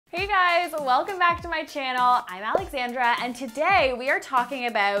Hey guys, welcome back to my channel. I'm Alexandra, and today we are talking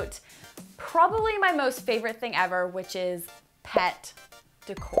about probably my most favorite thing ever, which is pet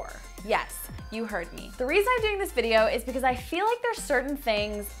decor. Yes, you heard me. The reason I'm doing this video is because I feel like there's certain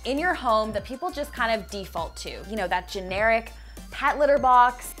things in your home that people just kind of default to. You know, that generic pet litter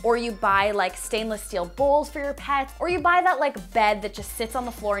box, or you buy like stainless steel bowls for your pets, or you buy that like bed that just sits on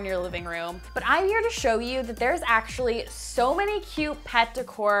the floor in your living room. But I'm here to show you that there's actually so many cute pet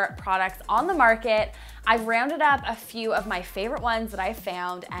decor products on the market. I've rounded up a few of my favorite ones that I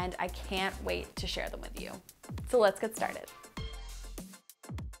found, and I can't wait to share them with you. So let's get started.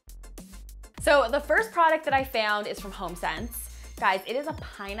 So the first product that I found is from HomeSense. Guys, it is a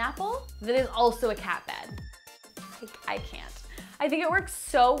pineapple that is also a cat bed. I can't. I think it works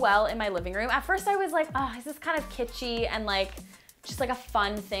so well in my living room. At first I was like, oh, is this kind of kitschy and like just like a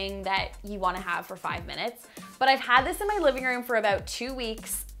fun thing that you want to have for 5 minutes. But I've had this in my living room for about 2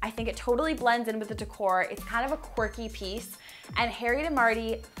 weeks. I think it totally blends in with the decor. It's kind of a quirky piece, and Harriet and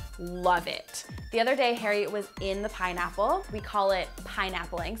Marty love it. The other day, Harriet was in the pineapple. We call it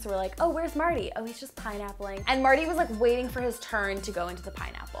pineappling. So we're like, oh, where's Marty? Oh, he's just pineappling. And Marty was like waiting for his turn to go into the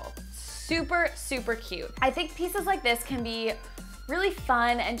pineapple. Super, super cute. I think pieces like this can be really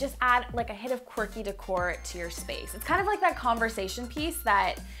fun and just add like a hit of quirky decor to your space. It's kind of like that conversation piece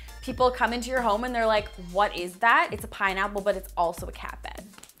that people come into your home and they're like, what is that? It's a pineapple, but it's also a cat bed,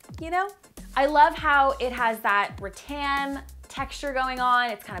 you know? I love how it has that rattan texture going on.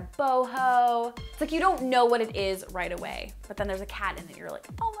 It's kind of boho. It's like you don't know what it is right away, but then there's a cat in it. You're like,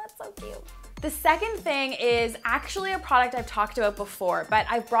 oh, that's so cute. The second thing is actually a product I've talked about before, but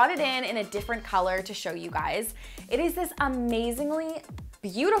I've brought it in a different color to show you guys. It is this amazingly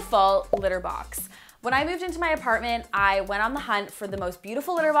beautiful litter box. When I moved into my apartment, I went on the hunt for the most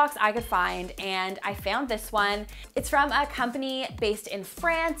beautiful litter box I could find, and I found this one. It's from a company based in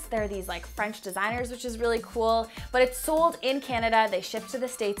France. They're these like French designers, which is really cool, but it's sold in Canada. They ship to the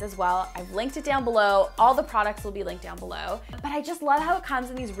States as well. I've linked it down below. All the products will be linked down below, but I just love how it comes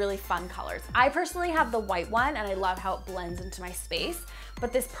in these really fun colors. I personally have the white one, and I love how it blends into my space.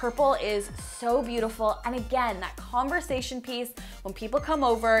 But this purple is so beautiful. And again, that conversation piece, when people come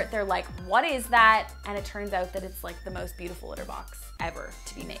over, they're like, what is that? And it turns out that it's like the most beautiful litter box ever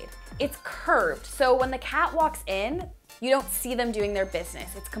to be made. It's curved, so when the cat walks in, you don't see them doing their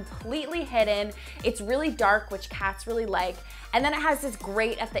business. It's completely hidden. It's really dark, which cats really like. And then it has this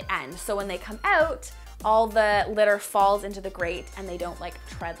grate at the end. So when they come out, all the litter falls into the grate and they don't like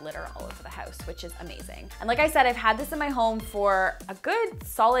tread litter all over the house, which is amazing. And like I said, I've had this in my home for a good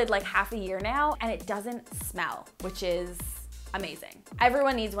solid like half a year now, and it doesn't smell, which is amazing.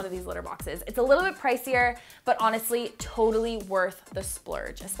 Everyone needs one of these litter boxes. It's a little bit pricier, but honestly, totally worth the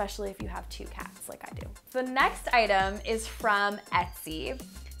splurge, especially if you have 2 cats like I do. The next item is from Etsy.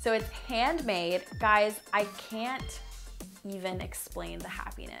 So it's handmade. Guys, I can't even explain the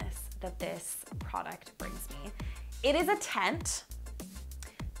happiness that this product brings me. It is a tent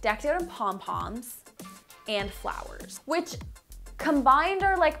decked out in pom-poms and flowers, which combined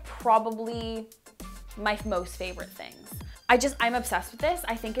are like probably my most favorite things. I'm obsessed with this.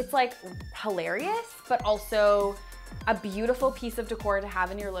 I think it's like hilarious, but also a beautiful piece of decor to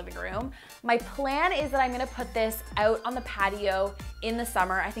have in your living room. My plan is that I'm gonna put this out on the patio in the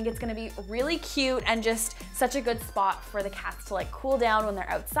summer. I think it's gonna be really cute and just such a good spot for the cats to like cool down when they're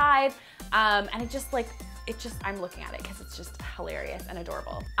outside. And I'm looking at it because it's just hilarious and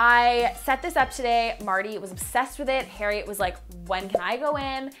adorable. I set this up today. Marty was obsessed with it. Harriet was like, when can I go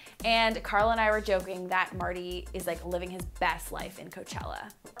in? And Carla and I were joking that Marty is like living his best life in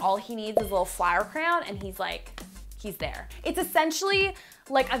Coachella. All he needs is a little flower crown and he's there. It's essentially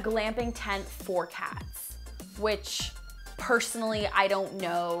like a glamping tent for cats, which personally, I don't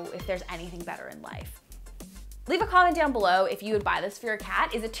know if there's anything better in life. Leave a comment down below if you would buy this for your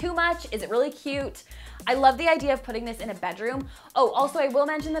cat. Is it too much? Is it really cute? I love the idea of putting this in a bedroom. Oh, also I will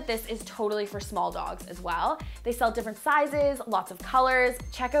mention that this is totally for small dogs as well. They sell different sizes, lots of colors.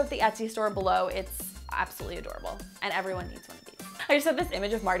 Check out the Etsy store below. It's absolutely adorable, and everyone needs one of these. I just have this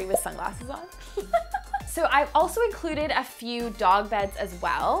image of Marty with sunglasses on. So I've also included a few dog beds as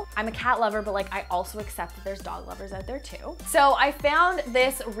well. I'm a cat lover, but like I also accept that there's dog lovers out there too. So I found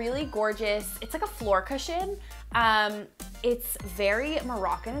this really gorgeous, it's like a floor cushion. It's very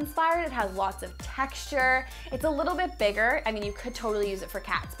Moroccan inspired. It has lots of texture. It's a little bit bigger. I mean, you could totally use it for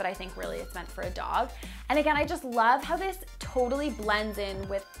cats, but I think really it's meant for a dog. And again, I just love how this totally blends in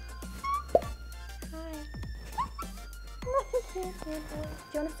with, hi. Do you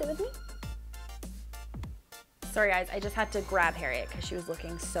wanna sit with me? Sorry guys, I just had to grab Harriet because she was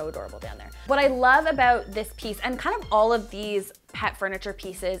looking so adorable down there. What I love about this piece and kind of all of these pet furniture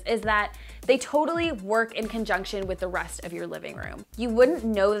pieces is that they totally work in conjunction with the rest of your living room. You wouldn't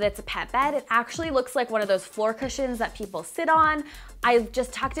know that it's a pet bed. It actually looks like one of those floor cushions that people sit on. I've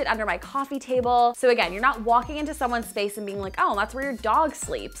just tucked it under my coffee table. So again, you're not walking into someone's space and being like, oh, that's where your dog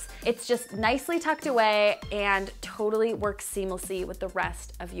sleeps. It's just nicely tucked away and totally works seamlessly with the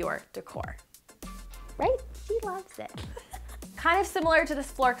rest of your decor. Right? She loves it. Kind of similar to this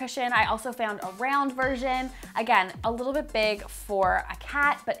floor cushion, I also found a round version. Again, a little bit big for a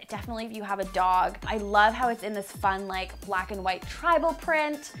cat, but definitely if you have a dog. I love how it's in this fun like black and white tribal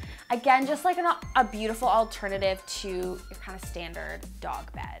print. Again, just like a beautiful alternative to your kind of standard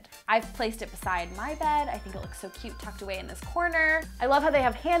dog bed. I've placed it beside my bed. I think it looks so cute tucked away in this corner. I love how they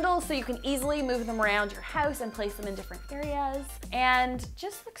have handles so you can easily move them around your house and place them in different areas. And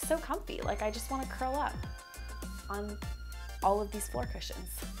just looks so comfy. Like I just want to curl up on all of these floor cushions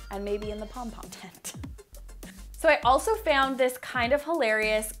and maybe in the pom-pom tent. So I also found this kind of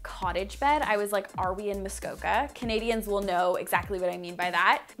hilarious cottage bed. I was like, are we in Muskoka? Canadians will know exactly what I mean by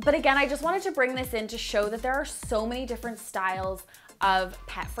that. But again, I just wanted to bring this in to show that there are so many different styles of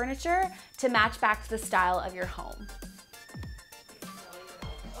pet furniture to match back to the style of your home.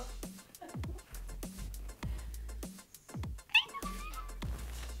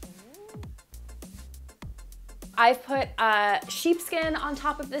 I've put sheepskin on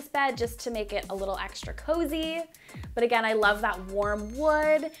top of this bed just to make it a little extra cozy. But again, I love that warm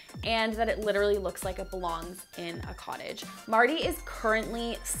wood and that it literally looks like it belongs in a cottage. Marty is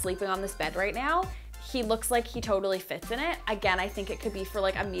currently sleeping on this bed right now. He looks like he totally fits in it. Again, I think it could be for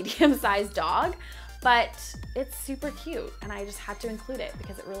like a medium-sized dog, but it's super cute. And I just had to include it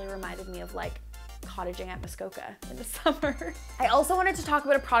because it really reminded me of like cottaging at Muskoka in the summer. I also wanted to talk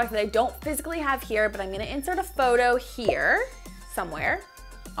about a product that I don't physically have here, but I'm gonna insert a photo here somewhere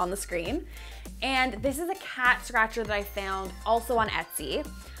on the screen. And this is a cat scratcher that I found also on Etsy.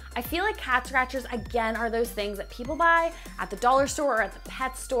 I feel like cat scratchers, again, are those things that people buy at the dollar store or at the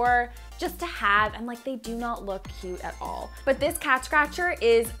pet store just to have, and like they do not look cute at all. But this cat scratcher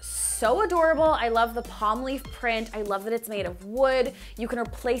is so adorable. I love the palm leaf print. I love that it's made of wood. You can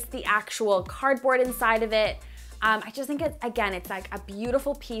replace the actual cardboard inside of it. I just think it's like a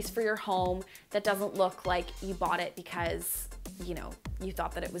beautiful piece for your home that doesn't look like you bought it because, you know, you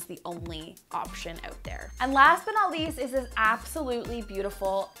thought that it was the only option out there. And last but not least is this absolutely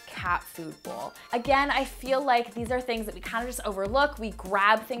beautiful cat food bowl. Again, I feel like these are things that we kind of just overlook. We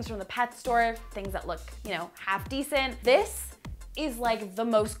grab things from the pet store, things that look, you know, half decent. This is like the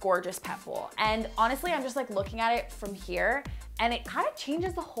most gorgeous pet bowl. And honestly, I'm just like looking at it from here and it kind of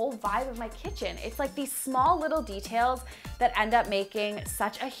changes the whole vibe of my kitchen. It's like these small little details that end up making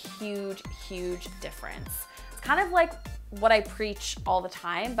such a huge, huge difference. It's kind of like what I preach all the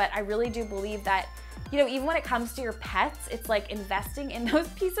time, but I really do believe that, you know, even when it comes to your pets, it's like investing in those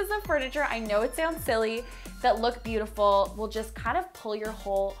pieces of furniture, I know it sounds silly, that look beautiful, will just kind of pull your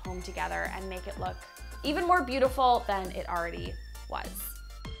whole home together and make it look even more beautiful than it already was.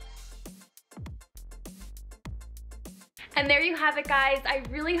 And there you have it, guys. I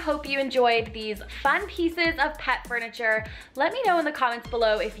really hope you enjoyed these fun pieces of pet furniture. Let me know in the comments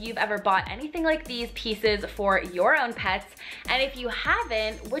below if you've ever bought anything like these pieces for your own pets. And if you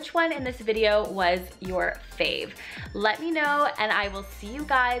haven't, which one in this video was your fave? Let me know, and I will see you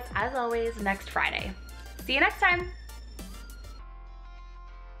guys, as always, next Friday. See you next time.